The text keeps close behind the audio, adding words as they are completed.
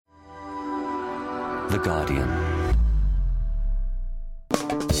The Guardian.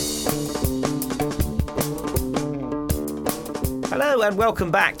 Hello and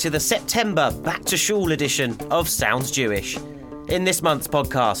welcome back to the September Back to Shul edition of Sounds Jewish. In this month's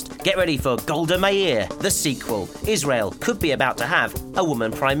podcast, get ready for Golda Meir, the sequel. Israel could be about to have a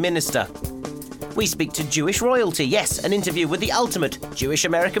woman prime minister. We speak to Jewish royalty, yes, an interview with the ultimate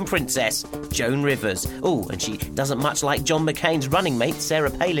Jewish-American princess, Joan Rivers. Oh, and she doesn't much like John McCain's running mate,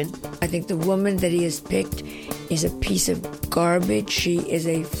 Sarah Palin. I think the woman that he has picked is a piece of garbage. She is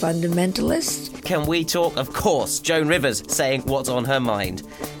a fundamentalist. Can we talk, of course, Joan Rivers saying what's on her mind?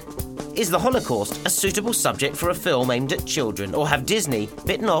 Is the Holocaust a suitable subject for a film aimed at children, or have Disney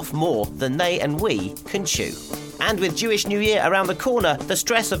bitten off more than they and we can chew? And with Jewish New Year around the corner, the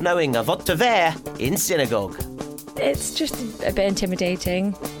stress of knowing Avot Taver in synagogue. It's just a bit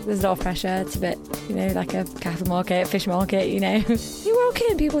intimidating. There's a lot of pressure. It's a bit, like a cattle market, fish market, You walk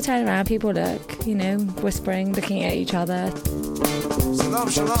in, people turn around, people look, whispering, looking at each other. Shalom,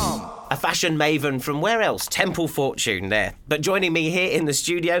 shalom. A fashion maven from where else? Temple Fortune there. But joining me here in the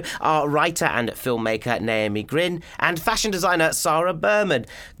studio are writer and filmmaker Naomi Grin and fashion designer Sarah Berman.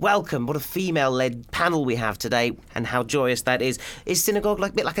 Welcome. What a female-led panel we have today and how joyous that is. Is synagogue a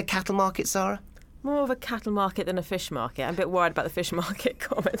bit like a cattle market, Sarah? More of a cattle market than a fish market. I'm a bit worried about the fish market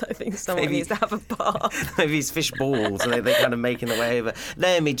comment. I think someone needs to have a bar. Maybe it's fish balls. They're kind of making their way over.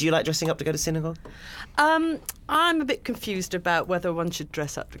 Naomi, do you like dressing up to go to synagogue? I'm a bit confused about whether one should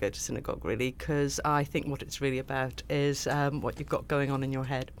dress up to go to synagogue, really, because I think what it's really about is what you've got going on in your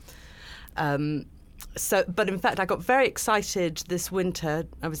head. But in fact, I got very excited this winter.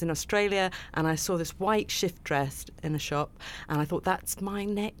 I was in Australia and I saw this white shift dress in a shop and I thought, that's my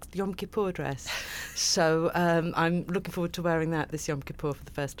next Yom Kippur dress. So I'm looking forward to wearing that this Yom Kippur for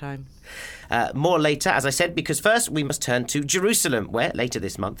the first time. More later, as I said, because first we must turn to Jerusalem, where later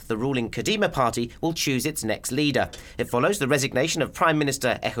this month the ruling Kadima party will choose its next leader. It follows the resignation of Prime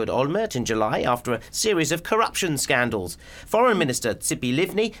Minister Ehud Olmert in July after a series of corruption scandals. Foreign Minister Tzipi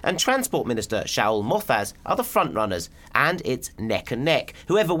Livni and Transport Minister Shaul Mofaz are the frontrunners, and it's neck and neck.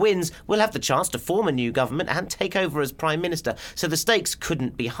 Whoever wins will have the chance to form a new government and take over as Prime Minister, so the stakes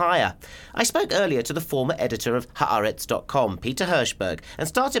couldn't be higher. I spoke earlier to the former editor of Haaretz.com, Peter Hirschberg, and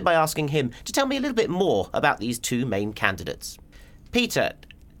started by asking him to tell me a little bit more about these two main candidates. Peter,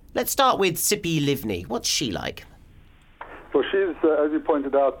 let's start with Tzipi Livni. What's she like? Well, she's, as you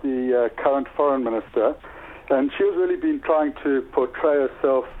pointed out, the current foreign minister, and she has really been trying to portray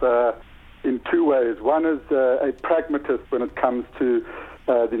herself in two ways. One is a pragmatist when it comes to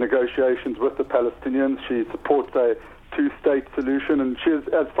the negotiations with the Palestinians. She supports a two-state solution, and she,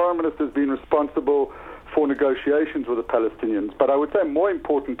 as foreign minister, has been responsible for negotiations with the Palestinians. But I would say more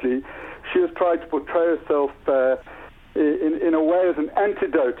importantly, she has tried to portray herself in a way as an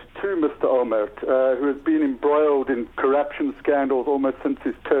antidote to Mr. Olmert, who has been embroiled in corruption scandals almost since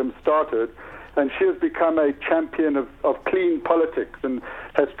his term started. And she has become a champion of clean politics and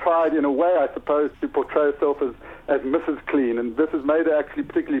has tried, in a way, I suppose, to portray herself as Mrs. Clean. And this has made her actually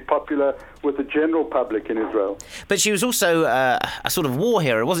particularly popular with the general public in Israel. But she was also a sort of war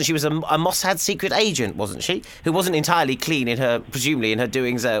hero, wasn't she? She was a Mossad secret agent, wasn't she? Who wasn't entirely clean presumably in her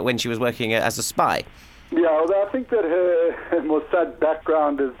doings when she was working as a spy. Yeah, although I think that her Mossad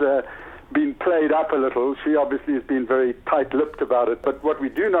background has been played up a little. She obviously has been very tight-lipped about it. But what we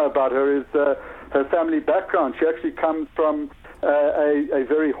do know about her is her family background. She actually comes from a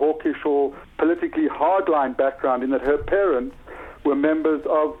very hawkish or politically hardline background, in that her parents were members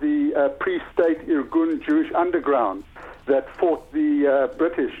of the pre-state Irgun Jewish Underground that fought the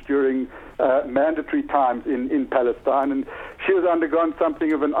British during mandatory times in Palestine. And she has undergone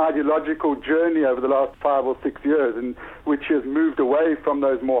something of an ideological journey over the last 5 or 6 years, in which she has moved away from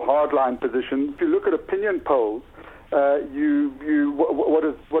those more hardline positions. If you look at opinion polls, what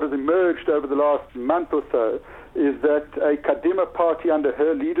has emerged over the last month or so is that a Kadima party under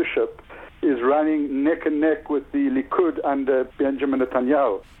her leadership is running neck and neck with the Likud under Benjamin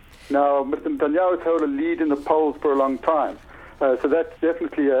Netanyahu. Now, Mr. Netanyahu has held a lead in the polls for a long time. So that's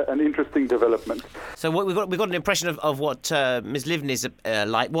definitely an interesting development. So we've got an impression of what Ms. Livni's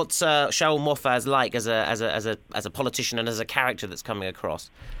like. What's Shaul Mofaz like as a politician and as a character that's coming across?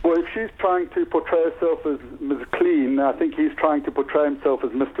 Well, if she's trying to portray herself as Ms. Clean, I think he's trying to portray himself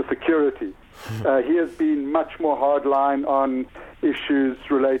as Mr. Security. He has been much more hardline on issues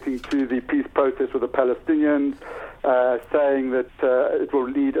relating to the peace process with the Palestinians, saying that it will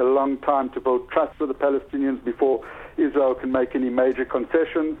need a long time to build trust with the Palestinians before Israel can make any major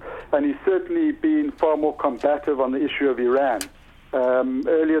concessions. And he's certainly been far more combative on the issue of Iran.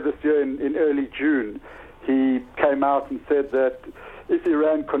 Earlier this year, in early June, he came out and said that if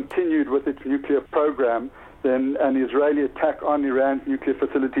Iran continued with its nuclear program, then an Israeli attack on Iran's nuclear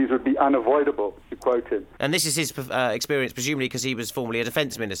facilities would be unavoidable, to quote him. And this is his experience, presumably because he was formerly a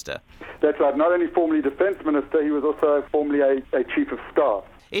defence minister. That's right. Not only formerly defence minister, he was also formerly a chief of staff.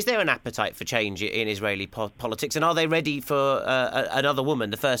 Is there an appetite for change in Israeli politics, and are they ready for another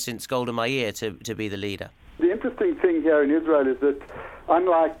woman, the first since Golda Meir, to be the leader? The interesting thing here in Israel is that,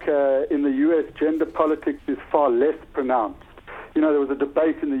 unlike in the US, gender politics is far less pronounced. You know, there was a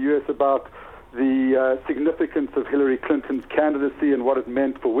debate in the US about the significance of Hillary Clinton's candidacy and what it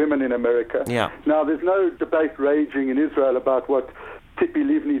meant for women in America. Yeah. Now, there's no debate raging in Israel about what Tzipi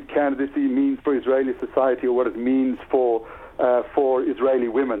Livni's candidacy means for Israeli society or what it means for Israeli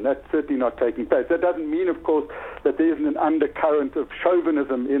women. That's certainly not taking place. That doesn't mean, of course, that there isn't an undercurrent of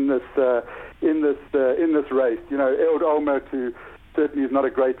chauvinism in this race. You know, Ehud Olmert, who certainly is not a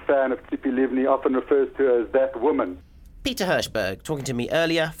great fan of Tzipi Livni, often refers to her as that woman. Peter Hirschberg talking to me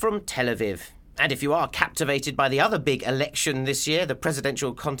earlier from Tel Aviv. And if you are captivated by the other big election this year, the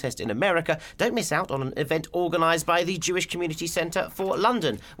presidential contest in America, don't miss out on an event organised by the Jewish Community Centre for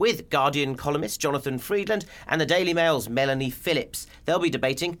London with Guardian columnist Jonathan Friedland and the Daily Mail's Melanie Phillips. They'll be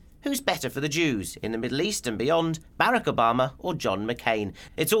debating who's better for the Jews in the Middle East and beyond, Barack Obama or John McCain.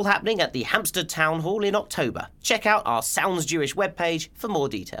 It's all happening at the Hampstead Town Hall in October. Check out our Sounds Jewish webpage for more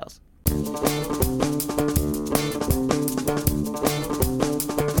details.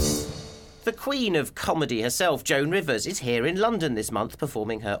 The Queen of Comedy herself, Joan Rivers, is here in London this month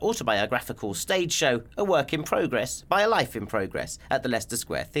performing her autobiographical stage show, A Work in Progress by a Life in Progress, at the Leicester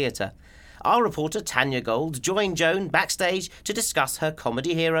Square Theatre. Our reporter Tanya Gold joined Joan backstage to discuss her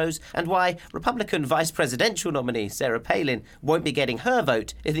comedy heroes and why Republican vice presidential nominee Sarah Palin won't be getting her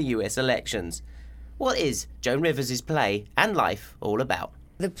vote in the US elections. What is Joan Rivers' play and life all about?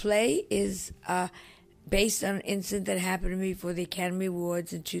 The play is based on an incident that happened to me for the Academy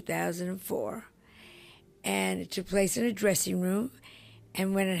Awards in 2004. And it took place in a dressing room.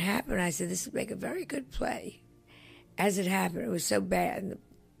 And when it happened, I said, this would make a very good play. As it happened, it was so bad, and the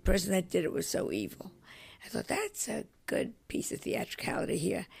person that did it was so evil. I thought, that's a good piece of theatricality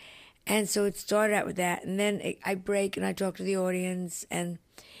here. And so it started out with that. And then I break and I talk to the audience. And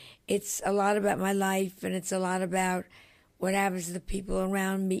it's a lot about my life, and it's a lot about what happens to the people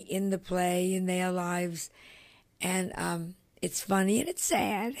around me in the play, in their lives. And it's funny and it's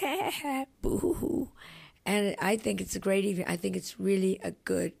sad. Boo-hoo-hoo. And I think it's a great evening. I think it's really a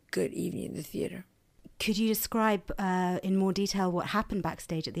good evening in the theatre. Could you describe in more detail what happened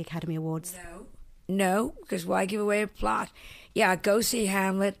backstage at the Academy Awards? No, because why give away a plot? Yeah, go see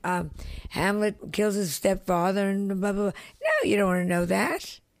Hamlet. Hamlet kills his stepfather and blah, blah, blah. No, you don't want to know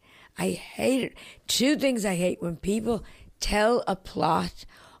that. I hate it. Two things I hate: when people tell a plot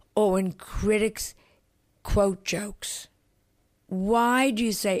or when critics quote jokes. Why do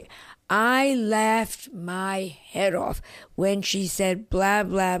you say, I laughed my head off when she said blah,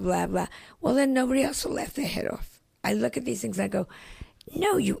 blah, blah, blah? Well, then nobody else will laugh their head off. I look at these things and I go,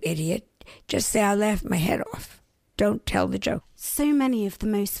 no, you idiot. Just say I laughed my head off. Don't tell the joke. So many of the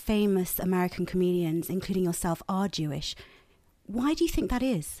most famous American comedians, including yourself, are Jewish. Why do you think that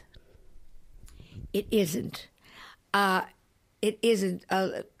is? It isn't. It isn't.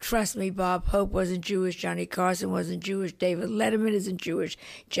 Trust me, Bob Hope wasn't Jewish. Johnny Carson wasn't Jewish. David Letterman isn't Jewish.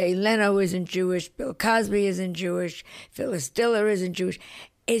 Jay Leno isn't Jewish. Bill Cosby isn't Jewish. Phyllis Diller isn't Jewish.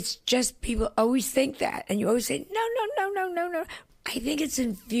 It's just people always think that. And you always say, no. I think it's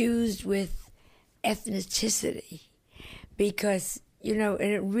infused with ethnicity because, you know,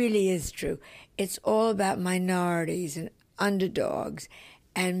 and it really is true. It's all about minorities and underdogs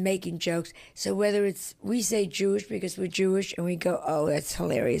and making jokes. So whether it's, we say Jewish because we're Jewish and we go, oh, that's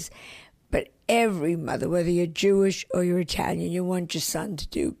hilarious. But every mother, whether you're Jewish or you're Italian, you want your son to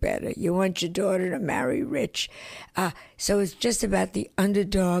do better. You want your daughter to marry rich. So it's just about the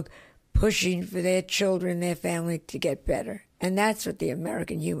underdog pushing for their children, their family to get better. And that's what the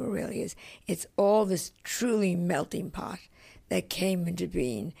American humor really is. It's all this truly melting pot that came into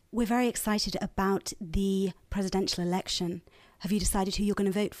being. We're very excited about the presidential election. Have you decided who you're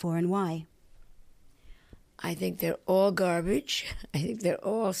going to vote for and why? I think they're all garbage. I think they're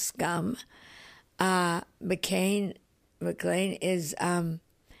all scum. McCain is, even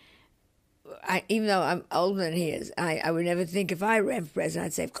though I'm older than he is, I would never think if I ran for president,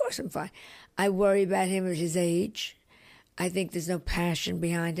 I'd say, of course I'm fine. I worry about him at his age. I think there's no passion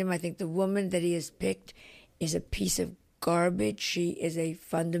behind him. I think the woman that he has picked is a piece of garbage. She is a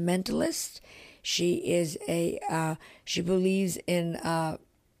fundamentalist. She is she believes in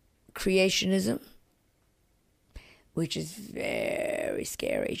creationism, which is very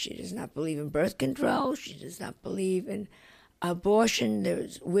scary. She does not believe in birth control. She does not believe in abortion,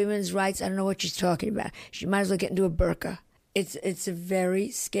 there's women's rights. I don't know what she's talking about. She might as well get into a burqa. It's a very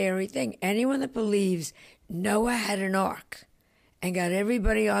scary thing. Anyone that believes Noah had an ark and got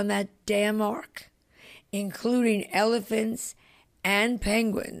everybody on that damn ark, including elephants and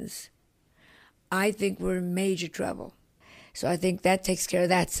penguins, I think we're in major trouble. So I think that takes care of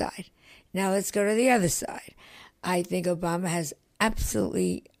that side. Now let's go to the other side. I think Obama has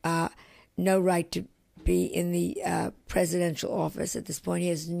absolutely no right to be in the presidential office at this point. He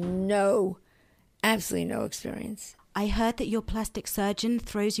has absolutely no experience. I heard that your plastic surgeon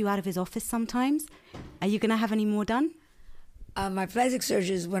throws you out of his office sometimes. Are you going to have any more done? My plastic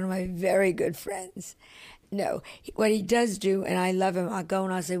surgeon is one of my very good friends. No, what he does do, and I love him, I'll go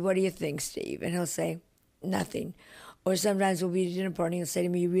and I'll say, "What do you think, Steve?" And he'll say, "Nothing." Or sometimes we'll be at a dinner party and he'll say to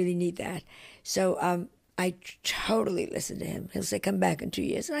me, "You really need that." So I totally listen to him. He'll say, "Come back in 2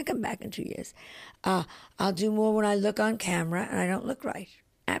 years." And I come back in 2 years. I'll do more when I look on camera and I don't look right.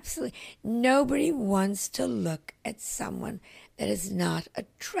 Absolutely. Nobody wants to look at someone that is not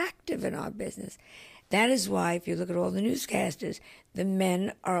attractive in our business. That is why, if you look at all the newscasters, the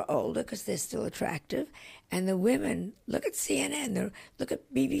men are older because they're still attractive, and the women, look at CNN, look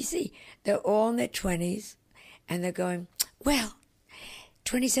at BBC, they're all in their 20s, and they're going, "Well,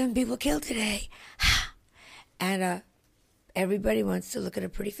 27 people killed today." And everybody wants to look at a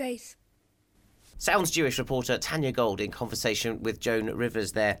pretty face. Sounds Jewish reporter Tanya Gold in conversation with Joan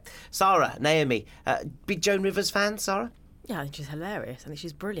Rivers there. Sarah, Naomi, big Joan Rivers fan, Sarah? Yeah, I think she's hilarious. I think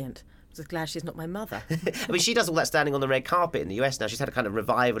she's brilliant. I'm just glad she's not my mother. I mean, she does all that standing on the red carpet in the US now. She's had a kind of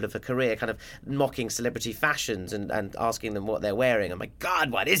revival of her career, kind of mocking celebrity fashions and asking them what they're wearing. Oh my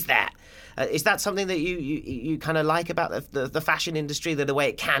God, what is that? Is that something that you kind of like about the fashion industry, the way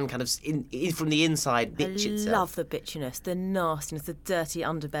it can kind of from the inside bitch itself? I love the bitchiness, the nastiness, the dirty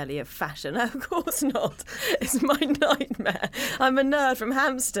underbelly of fashion. Of course not. It's my nightmare. I'm a nerd from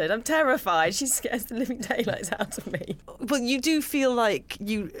Hampstead. I'm terrified. She scares the living daylights out of me. Well, you do feel like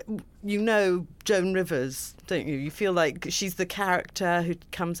you know Joan Rivers, don't you? You feel like she's the character who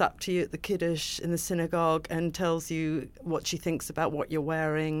comes up to you at the Kiddush in the synagogue and tells you what she thinks about what you're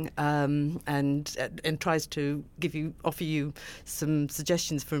wearing, and tries to offer you some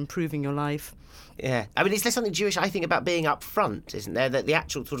suggestions for improving your life. Yeah, I mean, is there something Jewish, I think, about being up front, isn't there? That the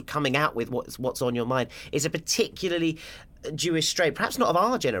actual sort of coming out with what's on your mind is a particularly Jewish trait, perhaps not of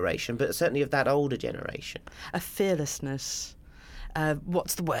our generation, but certainly of that older generation. A fearlessness.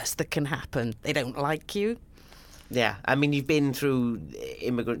 What's the worst that can happen? They don't like you. Yeah, I mean, you've been through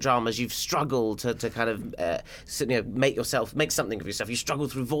immigrant dramas. You've struggled to kind of make something of yourself. You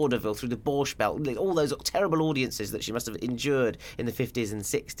struggled through vaudeville, through the Borscht Belt, all those terrible audiences that she must have endured in the 50s and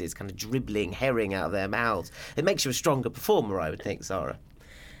 60s, kind of dribbling herring out of their mouths. It makes you a stronger performer, I would think, Sarah.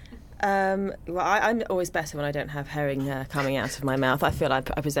 Well, I'm always better when I don't have herring coming out of my mouth. I feel I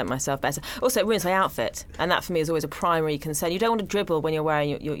present myself better. Also, it ruins my outfit, and that for me is always a primary concern. You don't want to dribble when you're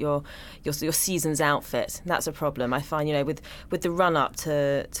wearing your season's outfit. That's a problem. I find, with the run up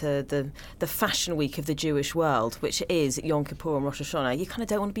to the fashion week of the Jewish world, which is Yom Kippur and Rosh Hashanah, you kind of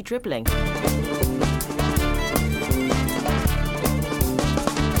don't want to be dribbling.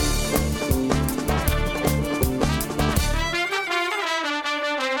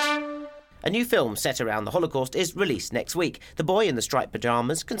 A new film set around the Holocaust is released next week. The Boy in the Striped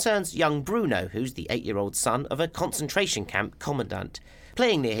Pyjamas concerns young Bruno, who's the 8-year-old son of a concentration camp commandant.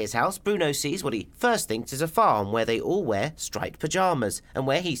 Playing near his house, Bruno sees what he first thinks is a farm where they all wear striped pyjamas, and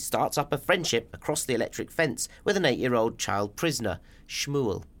where he starts up a friendship across the electric fence with an 8-year-old child prisoner,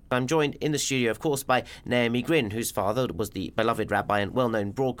 Shmuel. I'm joined in the studio, of course, by Naomi Gryn, whose father was the beloved rabbi and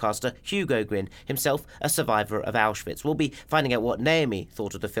well-known broadcaster Hugo Gryn, himself a survivor of Auschwitz. We'll be finding out what Naomi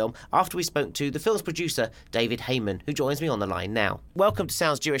thought of the film after we spoke to the film's producer, David Heyman, who joins me on the line now. Welcome to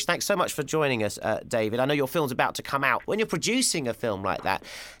Sounds Jewish. Thanks so much for joining us, David. I know your film's about to come out. When you're producing a film like that,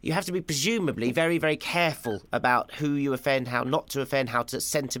 you have to be presumably very, very careful about who you offend, how not to offend, how to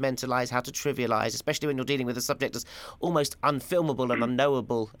sentimentalise, how to trivialise, especially when you're dealing with a subject that's almost unfilmable and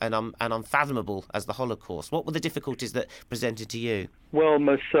unknowable and unfathomable as the Holocaust. What were the difficulties that presented to you? Well,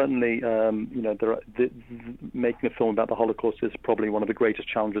 most certainly, making a film about the Holocaust is probably one of the greatest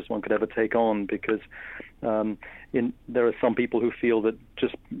challenges one could ever take on, because there are some people who feel that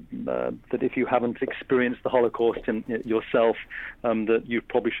that if you haven't experienced the Holocaust yourself, that you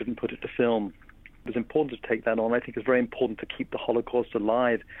probably shouldn't put it to film. It's important to take that on. I think it's very important to keep the Holocaust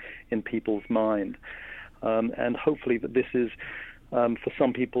alive in people's mind, and hopefully that this is. For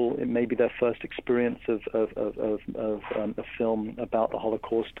some people, it may be their first experience of a film about the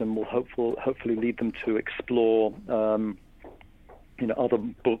Holocaust, and will hopefully lead them to explore other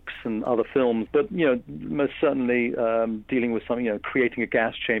books and other films, but most certainly dealing with something, creating a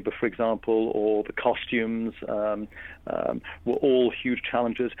gas chamber, for example, or the costumes were all huge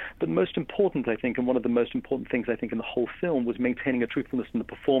challenges. But most important, I think, and one of the most important things I think in the whole film was maintaining a truthfulness in the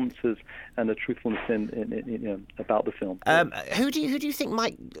performances and a truthfulness in about the film. Who do you think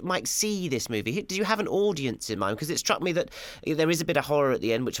might see this movie? Did you have an audience in mind? Because it struck me that there is a bit of horror at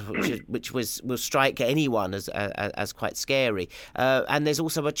the end, which will strike anyone as quite scary. And there's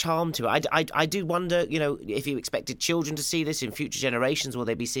also a charm to it. I do wonder, if you expected children to see this in future generations, will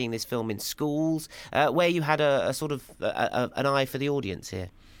they be seeing this film in schools? Where you had a sort of an eye for the audience here.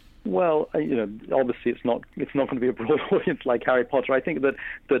 Well, obviously it's not going to be a broad audience like Harry Potter. I think that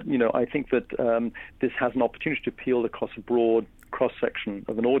this has an opportunity to appeal across a broad cross-section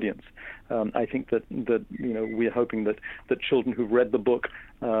of an audience. I think that we're hoping that children who've read the book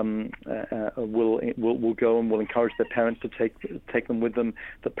will go and will encourage their parents to take them with them.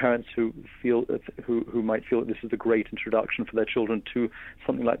 The parents who might feel that this is a great introduction for their children to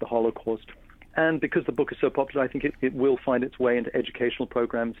something like the Holocaust. And because the book is so popular, I think it will find its way into educational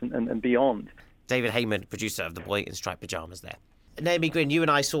programs and beyond. David Heyman, producer of The Boy in Striped Pyjamas there. Naomi Green, you and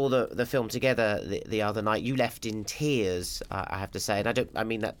I saw the film together the other night. You left in tears, I have to say, and I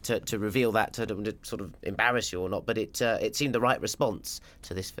mean that to reveal that, to sort of embarrass you or not, but it seemed the right response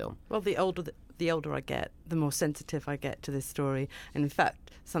to this film. Well, the older I get, the more sensitive I get to this story. And in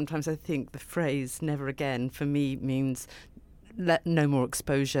fact, sometimes I think the phrase "never again" for me means no more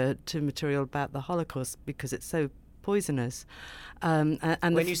exposure to material about the Holocaust, because it's so poisonous. And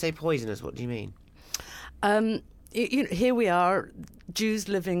when you say poisonous, what do you mean? Here we are, Jews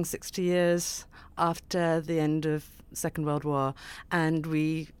living 60 years after the end of Second World War, and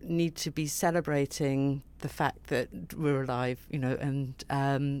we need to be celebrating the fact that we're alive,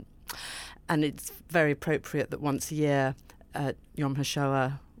 and it's very appropriate that once a year at Yom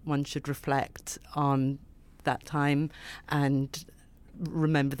HaShoah one should reflect on that time and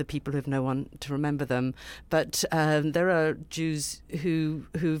remember the people who have no one to remember them. But there are Jews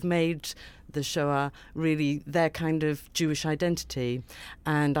who've made the Shoah really their kind of Jewish identity,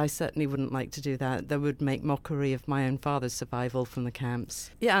 and I certainly wouldn't like to do that. That would make mockery of my own father's survival from the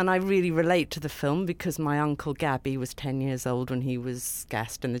camps. Yeah, and I really relate to the film because my uncle Gabby was 10 years old when he was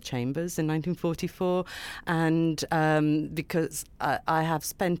gassed in the chambers in 1944, and because I have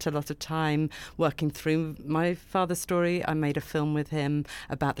spent a lot of time working through my father's story, I made a film with him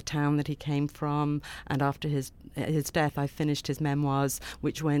about the town that he came from, and after his death I finished his memoirs,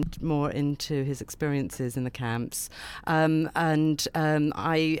 which went more into his experiences in the camps, and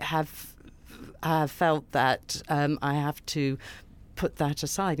I have felt that I have to put that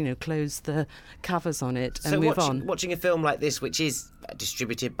aside, close the covers on it and move on. Watching a film like this, which is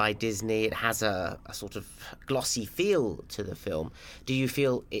distributed by Disney, it has a sort of glossy feel to the film. Do you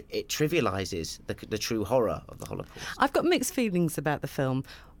feel it trivialises the true horror of the Holocaust? I've got mixed feelings about the film.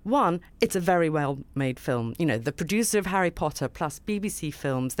 One, it's a very well-made film. The producer of Harry Potter plus BBC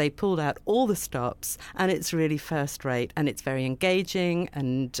Films, they pulled out all the stops, and it's really first-rate, and it's very engaging.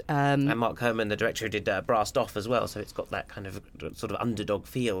 And Mark Herman, the director who did Brassed Off as well, so it's got that kind of sort of underdog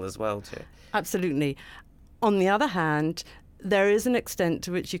feel as well to it. Absolutely. On the other hand, there is an extent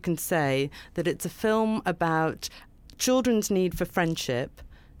to which you can say that it's a film about children's need for friendship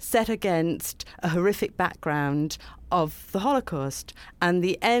set against a horrific background of the Holocaust, and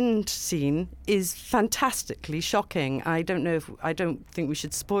the end scene is fantastically shocking. I don't think we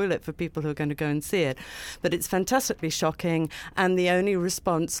should spoil it for people who are going to go and see it, but it's fantastically shocking, and the only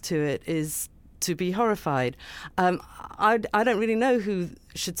response to it is to be horrified. I don't really know who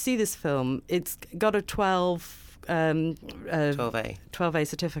should see this film. It's got a 12A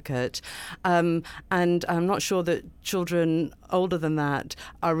certificate, and I'm not sure that children older than that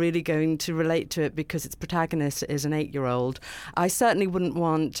are really going to relate to it because its protagonist is an 8-year-old. I certainly wouldn't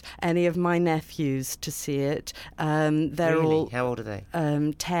want any of my nephews to see it. They're really? all... How old are they?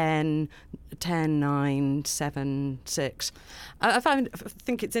 10, 9, 7, 6. I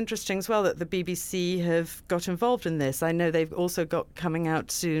think it's interesting as well that the BBC have got involved in this. I know they've also got coming out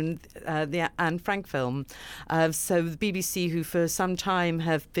soon the Anne Frank film. So the BBC, who for some time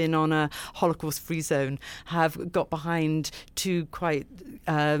have been on a Holocaust-free zone, have got behind two quite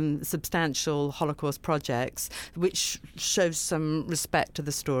substantial Holocaust projects, which shows some respect to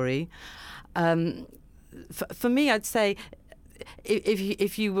the story. For me, I'd say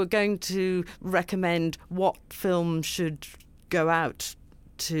if you were going to recommend what film should go out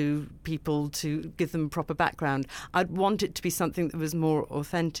to people to give them proper background. I'd want it to be something that was more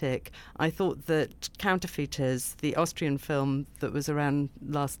authentic. I thought that Counterfeiters, the Austrian film that was around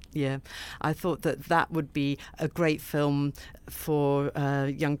last year, I thought that would be a great film for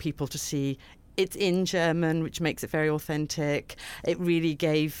young people to see. It's in German, which makes it very authentic. It really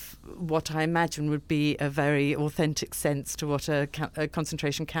gave what I imagine would be a very authentic sense to what a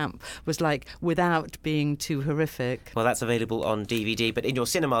concentration camp was like without being too horrific. Well, that's available on DVD, but in your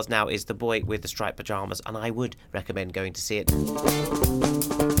cinemas now is The Boy with the Striped Pyjamas, and I would recommend going to see it.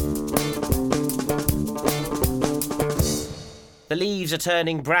 The leaves are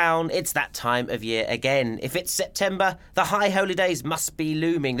turning brown. It's that time of year again. If it's September, the high holy days must be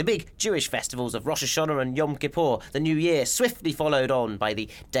looming. The big Jewish festivals of Rosh Hashanah and Yom Kippur, the New Year, swiftly followed on by the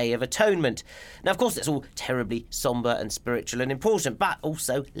Day of Atonement. Now, of course, it's all terribly sombre and spiritual and important, but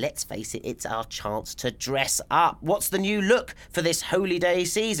also, let's face it, it's our chance to dress up. What's the new look for this holy day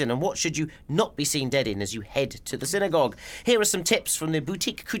season, and what should you not be seen dead in as you head to the synagogue? Here are some tips from the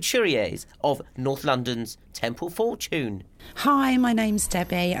boutique couturiers of North London's Temple Fortune. Hi, my name's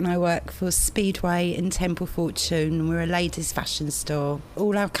Debbie and I work for Speedway in Temple Fortune. We're a ladies' fashion store.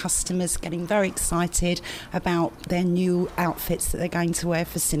 All our customers are getting very excited about their new outfits that they're going to wear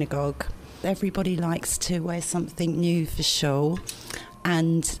for synagogue. Everybody likes to wear something new for shul,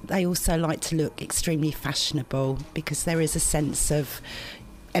 and they also like to look extremely fashionable because there is a sense of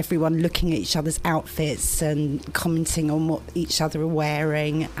everyone looking at each other's outfits and commenting on what each other are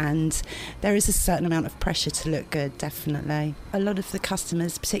wearing, and there is a certain amount of pressure to look good, definitely. A lot of the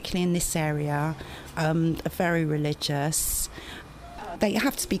customers, particularly in this area, are very religious. They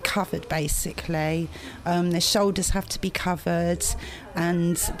have to be covered, basically. Their shoulders have to be covered,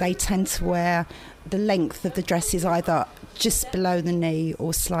 and they tend to wear the length of the dress is either just below the knee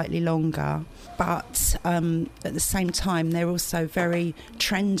or slightly longer. But at the same time, they're also very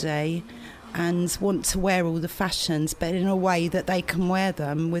trendy and want to wear all the fashions, but in a way that they can wear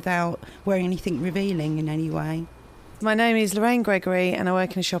them without wearing anything revealing in any way. My name is Lorraine Gregory and I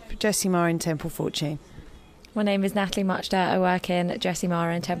work in a shop at Jessie Marr in Temple Fortune. My name is Natalie Muchta. I work in Jessie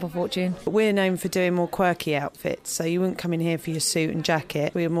Marr in Temple Fortune. We're known for doing more quirky outfits, so you wouldn't come in here for your suit and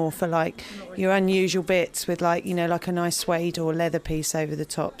jacket. We're more for like your unusual bits with like a nice suede or leather piece over the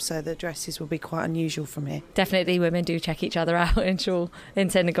top, so the dresses will be quite unusual from here. Definitely women do check each other out in shul, in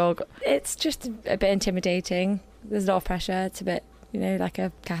synagogue. It's just a bit intimidating. There's a lot of pressure. It's a bit, like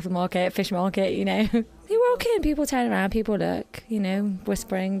a cattle market, fish market, You walk in, people turn around, people look,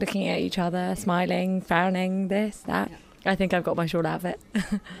 whispering, looking at each other, smiling, frowning, this, that. I think I've got my shul outfit.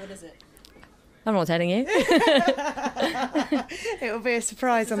 What is it? I'm not telling you. It'll be a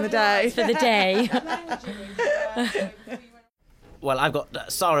surprise on the day. For the day. Well, I've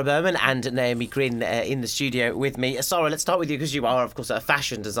got Sarah Berman and Naomi Green in the studio with me. Sarah, let's start with you because you are, of course, a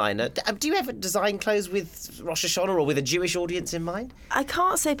fashion designer. Do you ever design clothes with Rosh Hashanah or with a Jewish audience in mind? I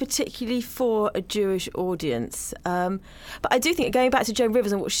can't say particularly for a Jewish audience, but I do think, going back to Joan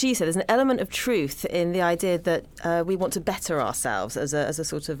Rivers and what she said, there's an element of truth in the idea that we want to better ourselves as a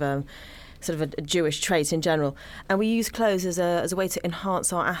sort of a Jewish trait in general, and we use clothes as a way to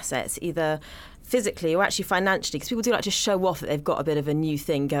enhance our assets, either physically or actually financially, because people do like to show off that they've got a bit of a new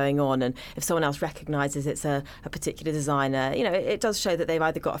thing going on, and if someone else recognises it's a particular designer, it does show that they've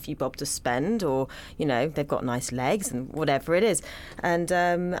either got a few bob to spend or, they've got nice legs and whatever it is. And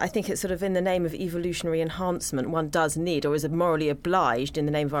I think it's sort of in the name of evolutionary enhancement, one does need or is morally obliged in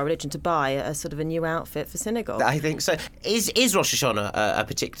the name of our religion to buy a sort of a new outfit for synagogue. I think so. Is Rosh Hashanah a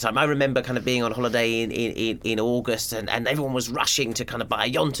particular time? I remember kind of being on holiday in August and everyone was rushing to kind of buy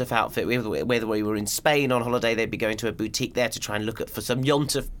a Yontef outfit, whether we were in Spain on holiday, they'd be going to a boutique there to try and look for some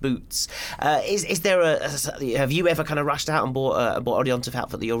Yontef boots. Is there have you ever kind of rushed out and bought a Yontef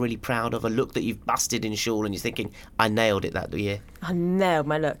outfit that you're really proud of, a look that you've busted in shul and you're thinking, I nailed it that year? I nailed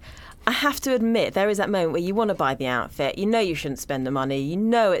my look. I have to admit, there is that moment where you want to buy the outfit, you shouldn't spend the money,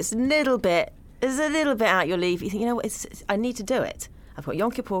 it's a little bit out your league, you think, I need to do it. I've got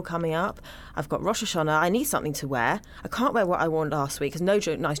Yom Kippur coming up. I've got Rosh Hashanah. I need something to wear. I can't wear what I wore last week because no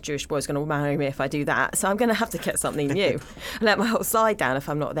nice Jewish boy is going to marry me if I do that. So I'm going to have to get something new. I let my whole side down if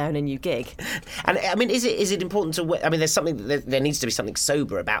I'm not there in a new gig. And I mean, is it important to wear? I mean, there needs to be something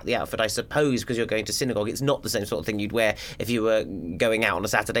sober about the outfit, I suppose, because you're going to synagogue. It's not the same sort of thing you'd wear if you were going out on a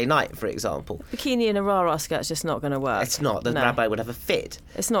Saturday night, for example. Bikini and a rah-rah skirt's just not going to work. It's not. The rabbi would have a fit.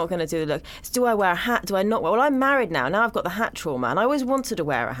 It's not going to do the look. Do I wear a hat? Do I not wear? Well, I'm married now. Now I've got the hat trauma, and I always always wanted to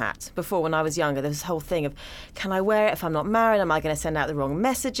wear a hat before when I was younger. There was this whole thing of, can I wear it if I'm not married? Am I going to send out the wrong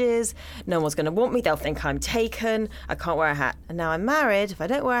messages? No one's going to want me. They'll think I'm taken. I can't wear a hat. And now I'm married. If I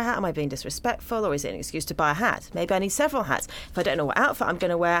don't wear a hat, am I being disrespectful, or is it an excuse to buy a hat? Maybe I need several hats. If I don't know what outfit I'm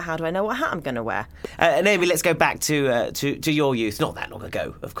going to wear, how do I know what hat I'm going to wear? And Amy, let's go back to your youth. Not that long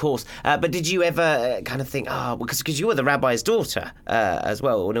ago, of course. But did you ever kind of think, because you were the rabbi's daughter as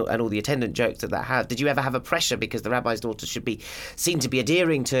well, and all the attendant jokes that had. Did you ever have a pressure because the rabbi's daughter should be seen to be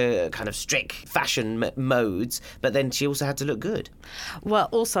adhering to kind of strict fashion modes, but then she also had to look good? Well,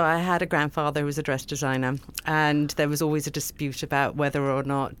 also I had a grandfather who was a dress designer, and there was always a dispute about whether or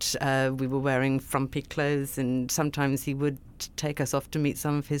not we were wearing frumpy clothes, and sometimes he would take us off to meet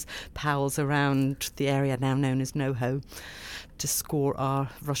some of his pals around the area now known as NoHo to score our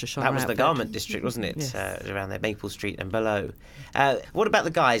Rosh Hashanah That was outfit. the garment district, wasn't it? Yes. Around there, Maple Street and below. What about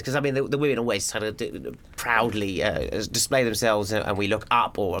the guys? Because, I mean, the women always kind of proudly display themselves, and we look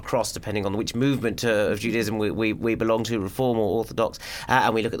up or across, depending on which movement of Judaism we belong to, Reform or Orthodox,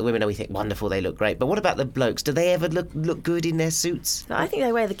 and we look at the women and we think, wonderful, they look great. But what about the blokes? Do they ever look good in their suits? I think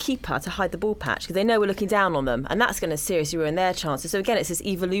they wear the kippah to hide the ball patch because they know we're looking down on them, and that's going to seriously ruin their chances. So again, it's this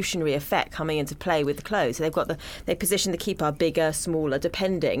evolutionary effect coming into play with the clothes. So they position the kippah bigger, smaller,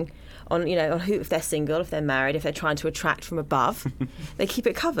 depending on who, if they're single, if they're married, if they're trying to attract from above. They keep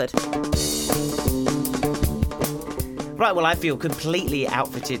it covered. Right, well, I feel completely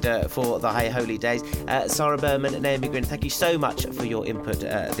outfitted for the High Holy Days. Sarah Berman and Naomi Green, thank you so much for your input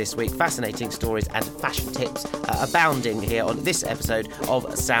this week. Fascinating stories and fashion tips abounding here on this episode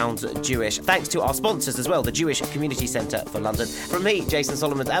of Sounds Jewish. Thanks to our sponsors as well, the Jewish Community Centre for London. From me, Jason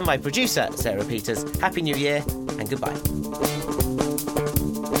Solomons, and my producer, Sarah Peters, Happy New Year and goodbye.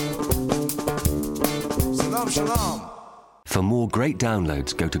 Shalom, shalom. For more great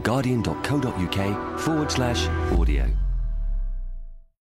downloads, go to guardian.co.uk/audio.